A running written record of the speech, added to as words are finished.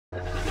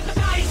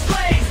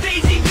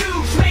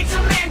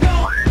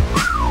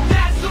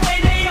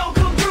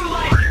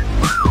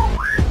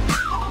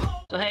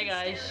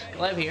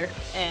live here,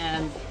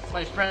 and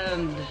my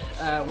friend,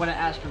 when I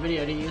asked for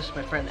video to use,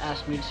 my friend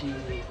asked me to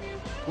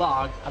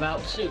vlog about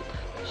soup.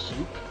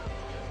 Soup?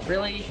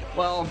 Really?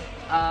 Well,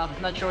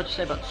 I'm not sure what to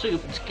say about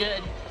soup. It's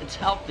good, it's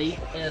healthy,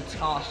 it's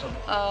awesome.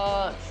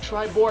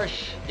 Try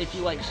borscht if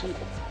you like soup.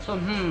 So,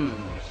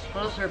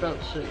 what is there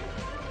about soup?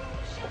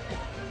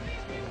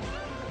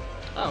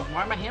 Oh,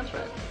 why are my hands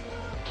red?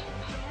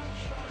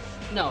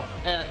 No,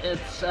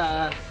 it's,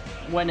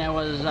 when I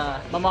was,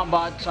 my mom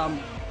bought some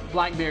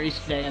blackberries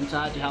today, and so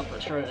I had to help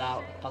her sort it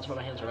out. That's why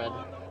my hands are red.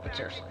 But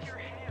seriously.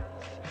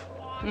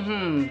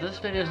 This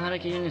video is not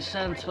making any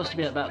sense. It's supposed to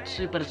be about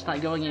soup, but it's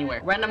not going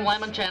anywhere. Random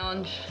lemon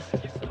challenge.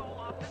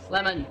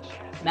 Lemon.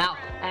 Mouth.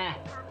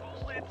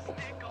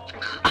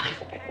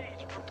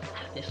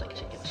 Tastes like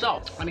chicken.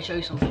 So, let me show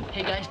you something.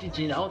 Hey guys, did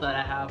you know that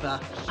I have,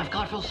 I've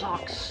got full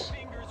socks.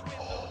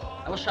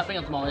 I was shopping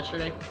at the mall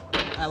yesterday.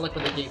 Look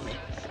what they gave me.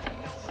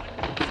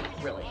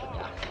 Really,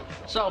 yeah.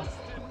 So,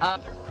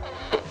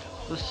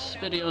 this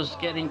video is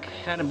getting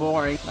kind of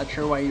boring. Not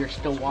sure why you're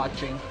still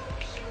watching.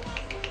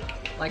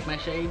 Like my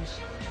shades?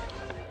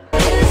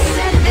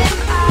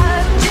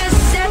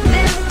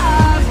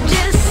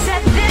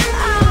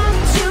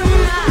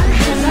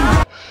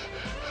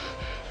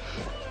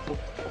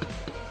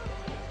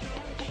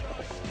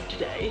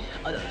 Today,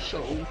 on the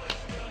show.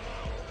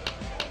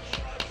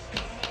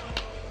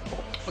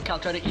 Okay, I'll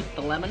try to eat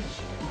the lemon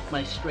with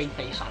my straight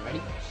face on.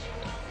 Ready?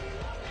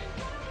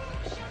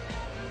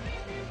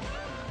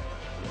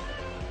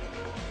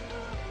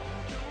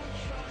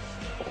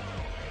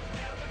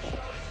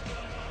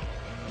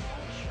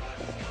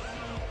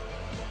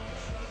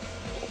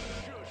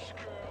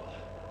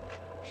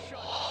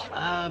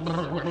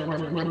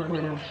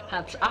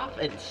 Hats off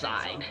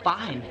inside.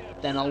 Fine,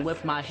 then I'll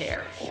whip my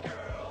hair.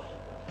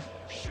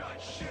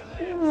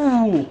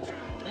 Ooh,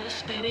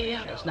 this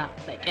video does not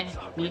make any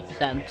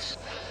sense.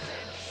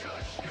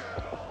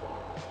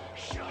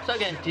 So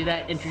again, did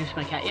I introduce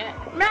my cat yet?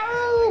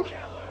 No!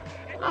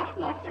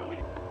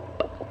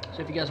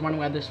 So if you guys are wondering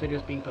why this video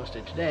is being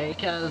posted today,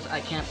 because I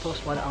can't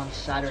post one on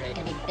Saturday.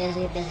 Gonna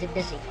be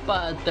busy.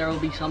 But there will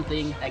be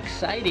something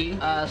exciting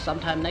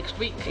sometime next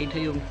week. Stay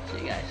tuned. See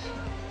you guys.